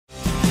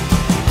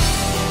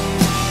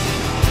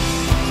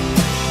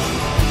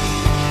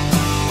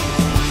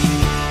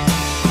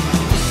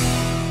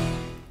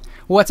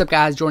What's up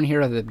guys, Jordan here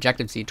with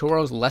Objective-C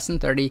Tutorials, Lesson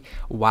 30,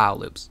 While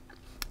Loops.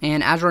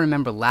 And as you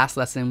remember, last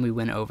lesson we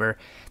went over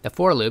the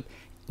for loop,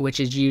 which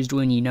is used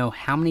when you know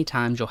how many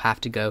times you'll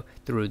have to go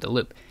through the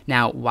loop.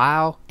 Now,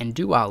 while and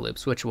do while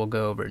loops, which we'll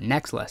go over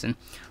next lesson,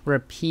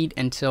 repeat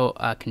until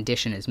a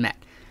condition is met.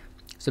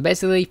 So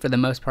basically, for the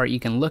most part, you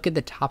can look at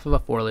the top of a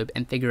for loop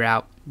and figure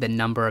out the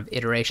number of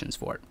iterations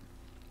for it.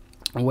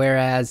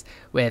 Whereas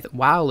with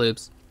while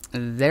loops,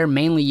 they're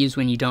mainly used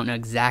when you don't know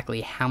exactly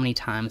how many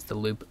times the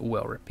loop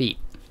will repeat.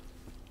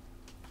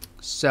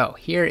 So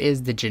here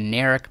is the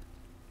generic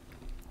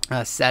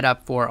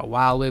setup for a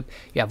while loop.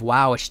 You have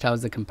while, which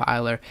tells the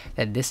compiler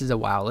that this is a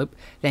while loop.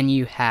 Then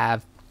you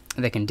have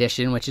the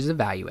condition, which is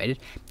evaluated.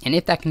 And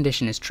if that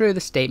condition is true, the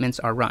statements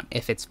are run.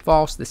 If it's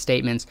false, the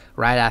statements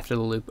right after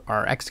the loop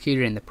are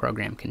executed and the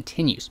program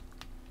continues.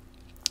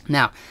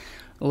 Now,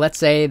 let's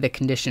say the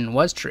condition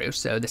was true,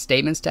 so the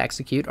statements to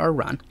execute are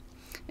run.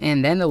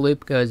 And then the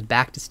loop goes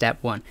back to step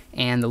 1,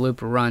 and the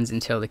loop runs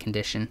until the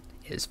condition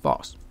is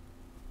false.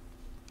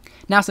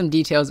 Now some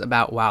details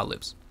about while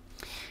loops.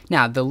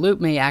 Now the loop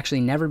may actually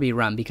never be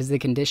run because the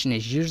condition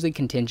is usually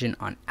contingent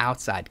on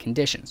outside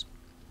conditions.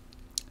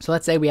 So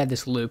let's say we have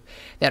this loop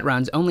that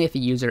runs only if a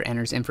user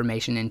enters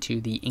information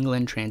into the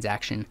England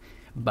transaction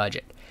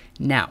budget.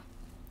 Now,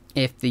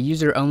 if the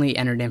user only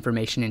entered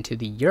information into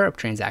the Europe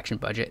transaction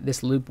budget,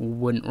 this loop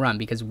wouldn't run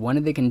because one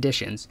of the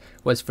conditions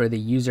was for the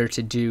user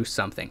to do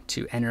something,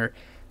 to enter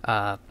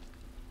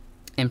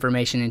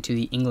information into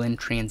the England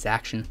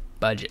transaction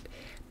budget.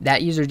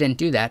 That user didn't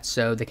do that,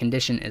 so the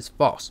condition is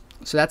false.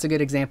 So that's a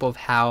good example of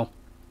how,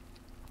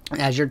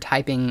 as you're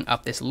typing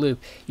up this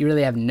loop, you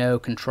really have no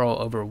control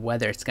over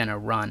whether it's going to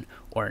run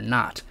or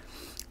not.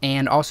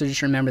 And also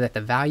just remember that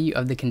the value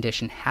of the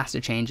condition has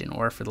to change in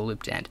order for the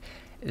loop to end.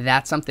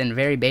 That's something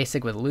very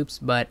basic with loops,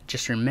 but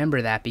just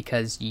remember that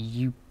because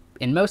in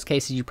most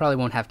cases, you probably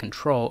won't have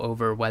control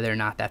over whether or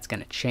not that's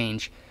going to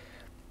change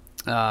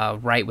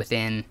right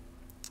within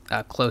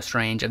a close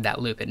range of that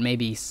loop. It may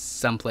be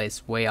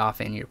someplace way off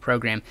in your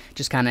program.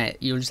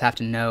 You'll just have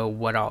to know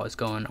what all is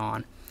going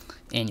on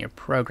in your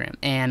program.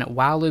 And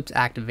while loops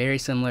act very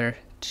similar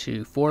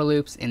to for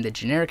loops in the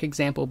generic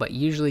example, but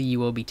usually you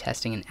will be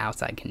testing an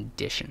outside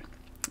condition.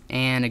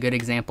 And a good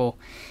example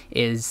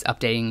is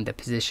updating the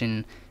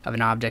position of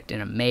an object in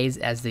a maze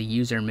as the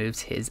user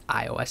moves his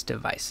iOS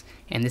device.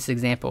 In this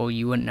example,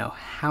 you wouldn't know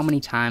how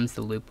many times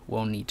the loop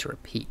will need to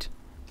repeat.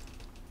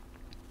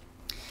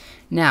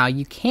 Now,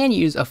 you can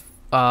use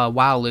a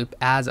while loop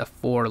as a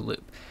for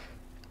loop.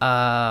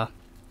 How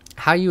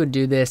you would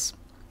do this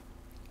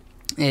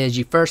is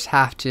you first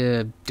have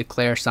to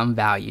declare some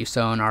value.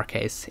 So in our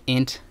case,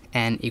 int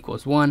n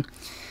equals 1.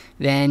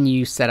 Then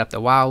you set up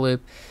the while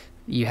loop.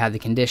 You have the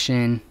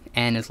condition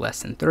n is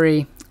less than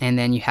 3, and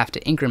then you have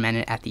to increment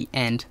it at the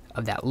end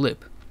of that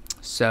loop.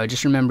 So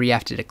just remember, you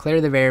have to declare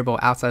the variable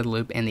outside the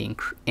loop and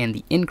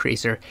the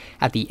increaser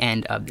at the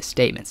end of the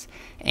statements.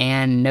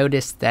 And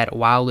notice that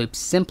while loops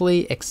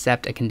simply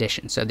accept a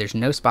condition, so there's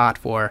no spot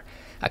for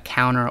a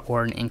counter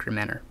or an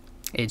incrementer.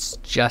 It's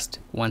just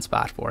one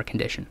spot for a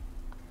condition.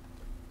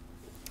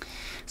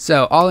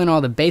 So all in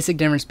all, the basic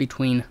difference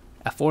between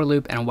a for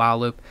loop and a while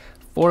loop: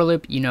 for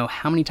loop, you know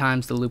how many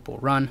times the loop will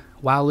run.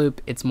 While loop,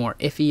 it's more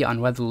iffy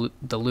on whether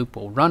the loop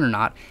will run or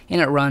not,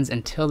 and it runs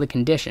until the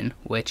condition,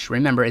 which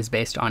remember is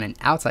based on an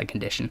outside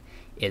condition,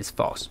 is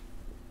false.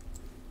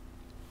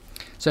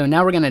 So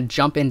now we're going to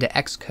jump into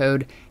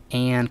Xcode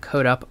and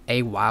code up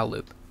a while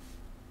loop.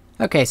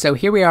 Okay, so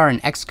here we are in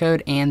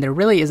Xcode, and there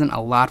really isn't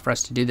a lot for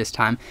us to do this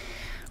time.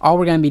 All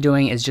we're going to be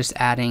doing is just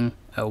adding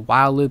a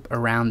while loop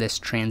around this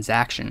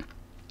transaction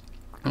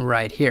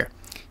right here.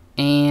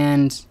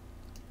 And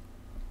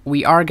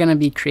we are going to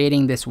be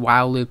creating this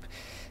while loop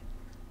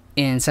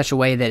in such a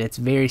way that it's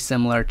very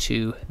similar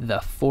to the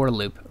for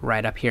loop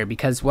right up here,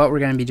 because what we're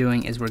going to be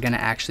doing is we're going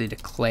to actually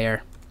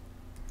declare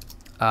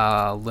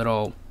a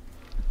little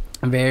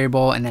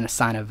variable and then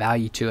assign a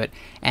value to it,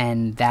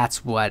 and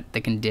that's what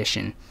the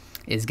condition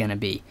is going to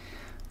be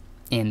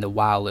in the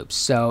while loop.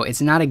 So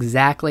it's not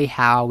exactly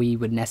how we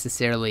would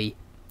necessarily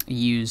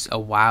use a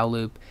while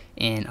loop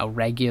in a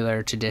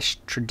regular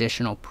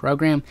traditional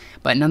program,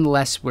 but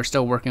nonetheless we're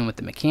still working with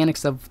the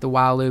mechanics of the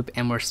while loop,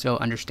 and we're still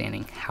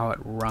understanding how it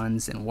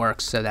runs and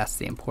works, so that's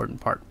the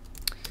important part.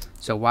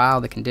 So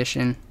while the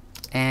condition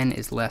n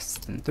is less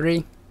than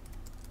 3,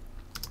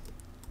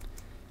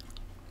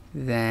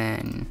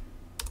 then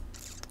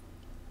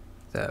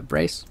the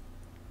brace.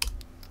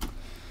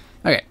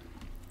 Okay,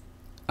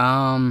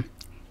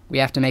 we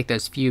have to make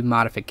those few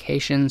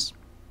modifications.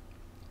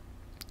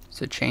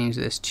 So change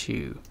this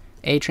to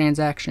a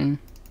transaction,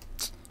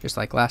 just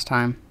like last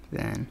time,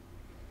 then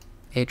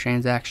a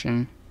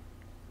transaction,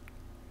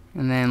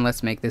 and then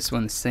let's make this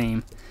one the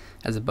same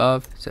as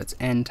above, so it's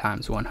n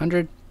times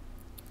 100,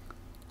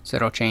 so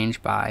it'll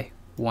change by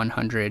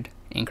 100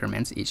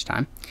 increments each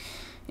time,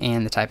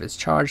 and the type is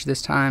charge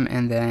this time,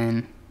 and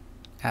then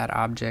add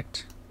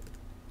object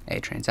a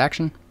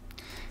transaction.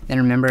 Then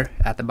remember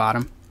at the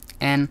bottom,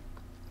 n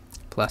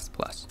plus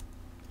plus.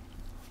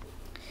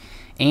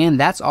 And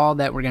that's all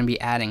that we're going to be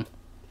adding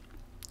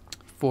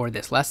for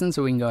this lesson,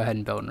 so we can go ahead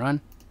and build and run.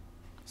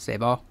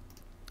 Save all.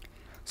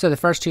 So the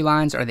first two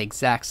lines are the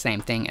exact same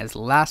thing as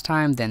last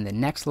time. Then the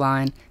next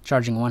line,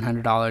 charging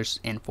 $100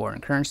 in foreign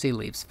currency,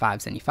 leaves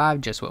 $575,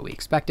 just what we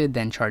expected.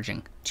 Then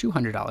charging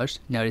 $200,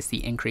 notice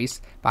the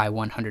increase by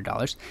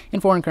 $100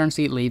 in foreign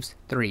currency, leaves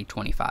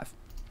 $325.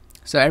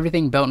 So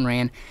everything built and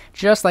ran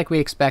just like we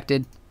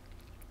expected.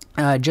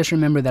 Just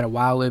remember that a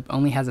while loop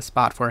only has a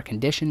spot for a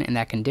condition, and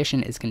that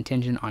condition is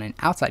contingent on an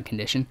outside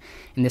condition.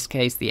 In this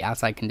case, the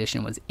outside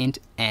condition was int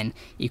n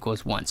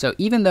equals 1. So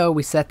even though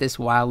we set this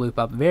while loop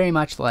up very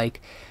much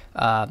like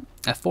a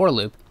for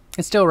loop,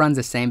 it still runs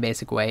the same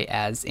basic way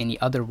as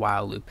any other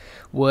while loop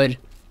would,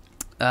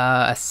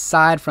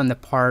 aside from the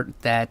part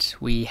that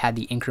we had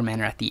the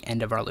incrementer at the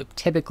end of our loop.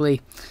 Typically,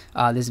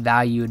 this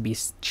value would be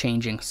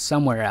changing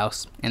somewhere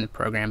else in the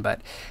program, but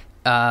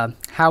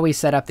how we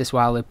set up this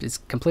while loop is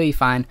completely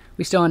fine.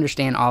 We still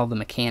understand all of the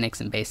mechanics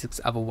and basics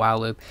of a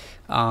while loop,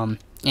 and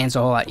it's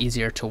a whole lot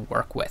easier to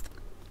work with.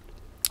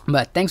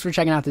 But thanks for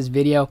checking out this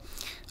video.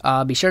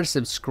 Be sure to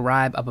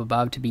subscribe up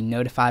above to be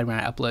notified when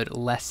I upload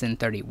lesson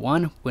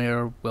 31,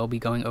 where we'll be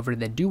going over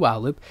the do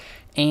while loop,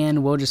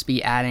 and we'll just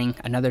be adding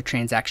another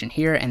transaction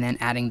here and then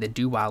adding the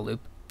do while loop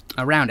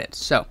around it.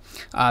 So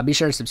be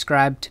sure to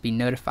subscribe to be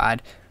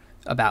notified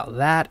about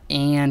that,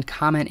 and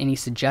comment any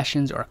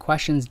suggestions or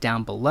questions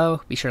down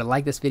below. Be sure to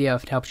like this video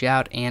if it helps you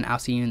out, and I'll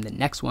see you in the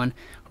next one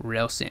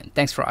real soon.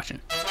 Thanks for watching.